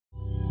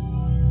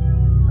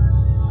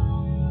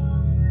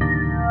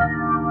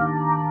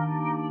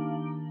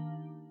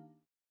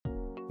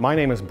My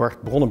name is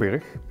Bart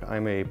Bronnenberg.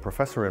 I'm a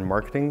professor in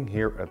marketing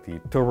here at the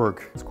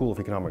Tilburg School of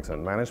Economics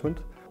and Management.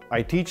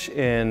 I teach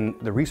in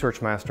the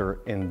Research Master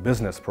in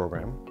Business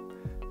program,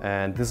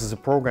 and this is a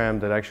program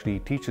that actually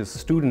teaches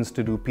students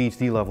to do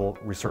PhD level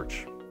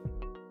research.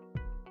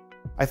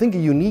 I think a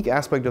unique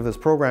aspect of this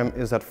program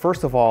is that,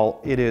 first of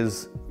all, it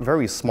is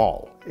very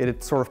small.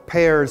 It sort of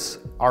pairs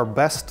our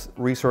best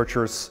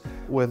researchers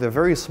with a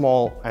very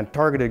small and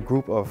targeted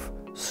group of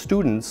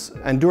students,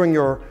 and during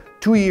your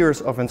 2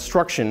 years of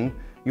instruction,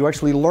 you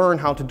actually learn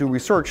how to do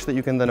research that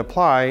you can then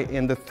apply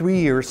in the 3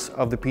 years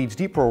of the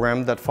PhD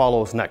program that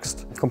follows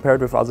next.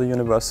 Compared with other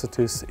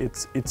universities,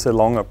 it's a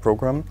longer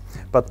program,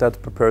 but that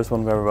prepares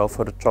one very well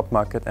for the job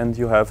market, and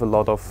you have a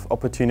lot of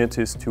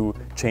opportunities to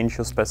change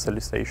your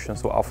specialization.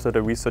 So after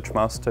the Research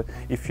Master,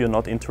 if you're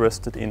not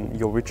interested in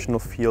your original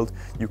field,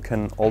 you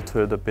can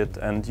alter it a bit,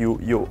 and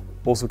you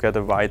also get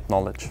a wide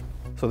knowledge.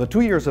 So the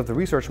 2 years of the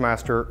Research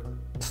Master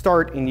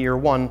start in year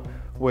 1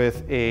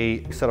 with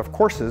a set of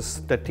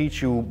courses that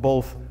teach you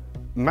both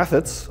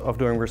methods of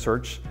doing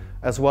research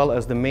as well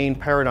as the main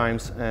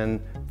paradigms and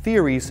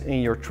theories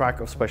in your track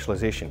of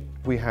specialization.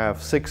 We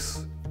have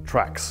 6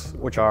 tracks,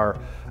 which are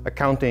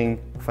accounting,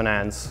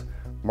 finance,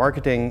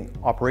 marketing,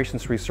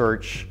 operations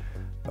research,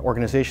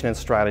 organization and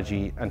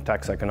strategy, and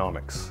tax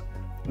economics.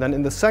 Then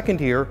in the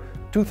second year,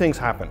 2 things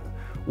happen.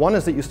 One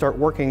is that you start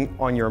working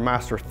on your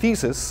master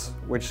thesis,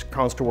 which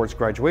counts towards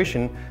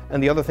graduation,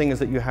 and the other thing is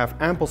that you have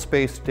ample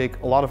space to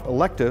take a lot of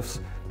electives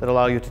that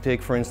allow you to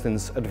take, for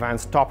instance,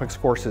 advanced topics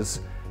courses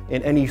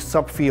in any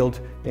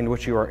subfield in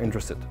which you are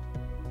interested.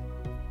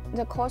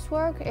 The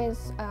coursework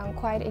is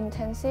quite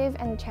intensive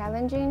and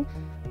challenging,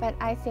 but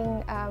I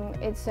think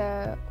it's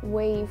a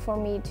way for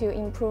me to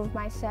improve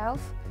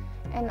myself.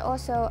 And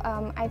also,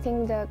 I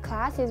think the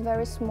class is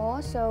very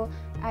small, so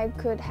I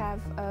could have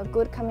a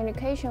good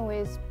communication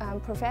with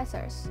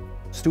professors.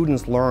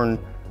 Students learn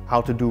how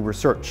to do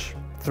research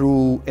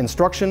through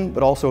instruction,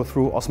 but also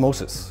through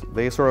osmosis.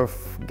 They sort of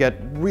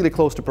get really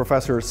close to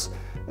professors,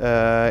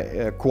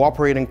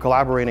 cooperating,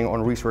 collaborating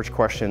on research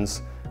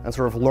questions, and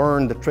sort of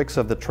learn the tricks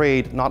of the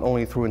trade, not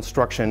only through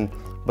instruction,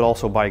 but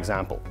also by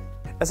example.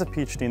 As a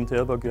PhD in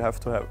Tilburg, you have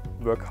to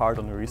work hard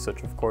on the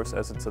research, of course,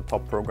 as it's a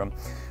top program.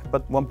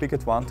 But one big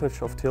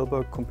advantage of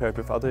Tilburg compared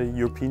with other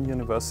European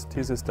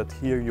universities is that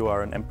here you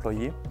are an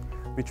employee,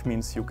 which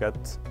means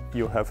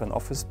you have an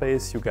office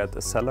space, you get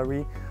a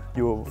salary,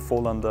 you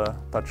fall under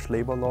Dutch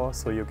labor law,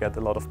 so you get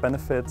a lot of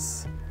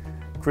benefits,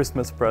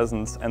 Christmas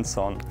presents, and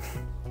so on.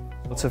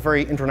 It's a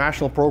very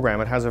international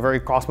program. It has a very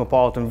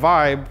cosmopolitan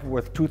vibe,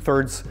 with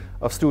 2/3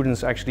 of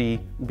students actually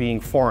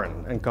being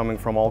foreign and coming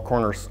from all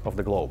corners of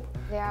the globe.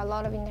 There are a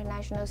lot of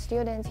international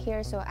students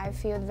here, so I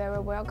feel very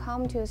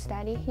welcome to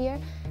study here.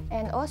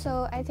 And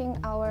also, I think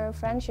our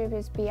friendship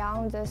is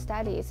beyond the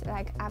studies.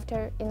 Like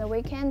in the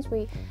weekends,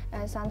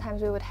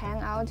 sometimes we would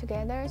hang out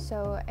together,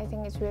 so I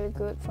think it's really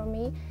good for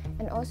me.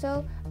 And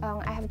also,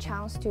 I have a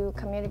chance to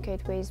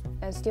communicate with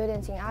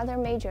students in other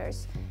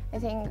majors. I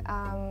think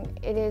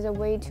it is a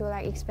way to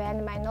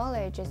expand my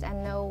knowledge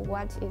and know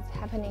what is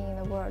happening in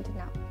the world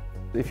now.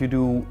 If you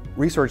do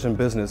research in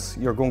business,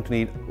 you're going to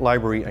need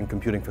library and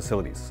computing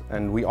facilities,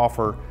 and we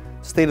offer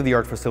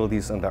state-of-the-art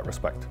facilities in that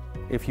respect.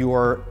 If you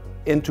are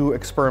into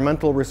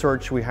experimental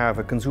research, we have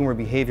a consumer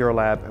behavior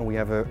lab and we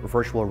have a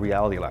virtual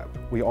reality lab.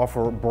 We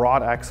offer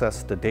broad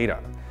access to data.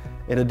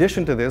 In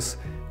addition to this,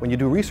 when you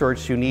do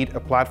research, you need a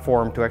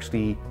platform to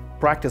actually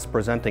practice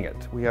presenting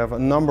it. We have a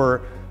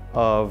number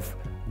of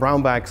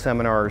brown bag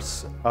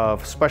seminars,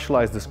 of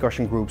specialized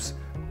discussion groups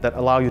that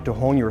allow you to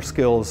hone your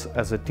skills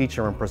as a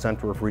teacher and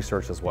presenter of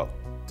research as well.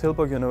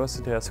 Tilburg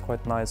University has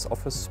quite nice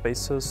office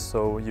spaces,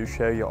 so you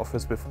share your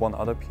office with one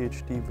other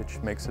PhD,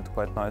 which makes it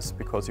quite nice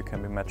because you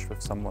can be matched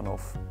with someone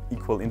of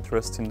equal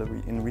interest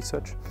in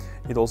research.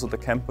 The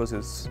campus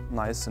is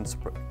nice and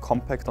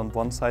compact on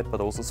one side, but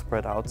also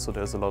spread out, so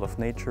there's a lot of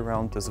nature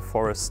around. There's a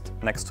forest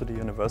next to the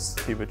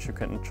university which you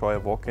can enjoy a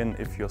walk in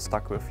if you're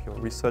stuck with your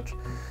research.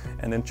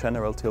 And in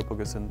general,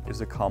 Tilburg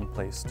is a calm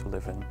place to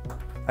live in.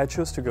 I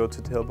chose to go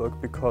to Tilburg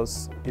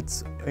because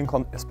it's,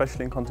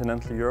 especially in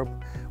continental Europe,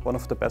 one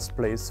of the best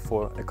places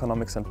for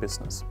economics and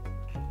business.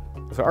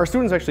 So our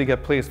students actually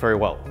get placed very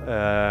well.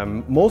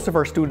 Most of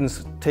our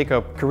students take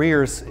up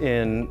careers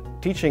in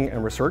teaching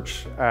and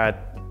research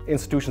at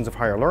institutions of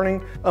higher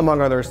learning,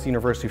 among others the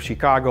University of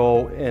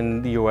Chicago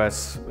in the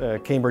US,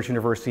 Cambridge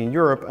University in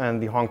Europe,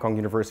 and the Hong Kong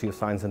University of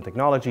Science and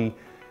Technology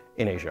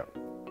in Asia.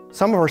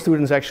 Some of our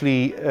students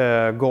actually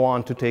go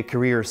on to take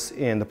careers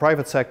in the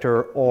private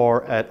sector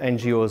or at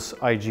NGOs,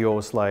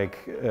 IGOs like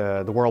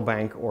the World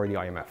Bank or the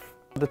IMF.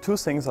 The 2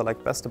 things I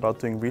like best about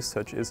doing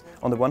research is,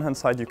 on the one hand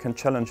side, you can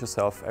challenge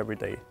yourself every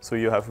day. So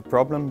you have a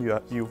problem,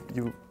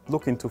 you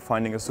look into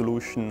finding a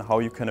solution, how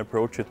you can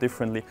approach it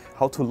differently,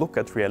 how to look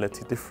at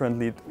reality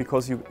differently,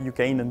 because you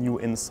gain a new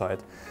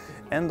insight.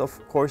 And of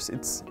course,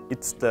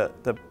 it's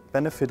the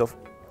benefit of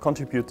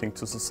contributing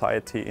to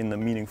society in a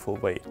meaningful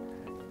way.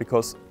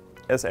 Because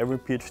as every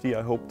PhD,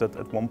 I hope that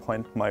at one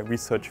point my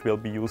research will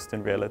be used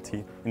in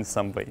reality in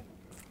some way.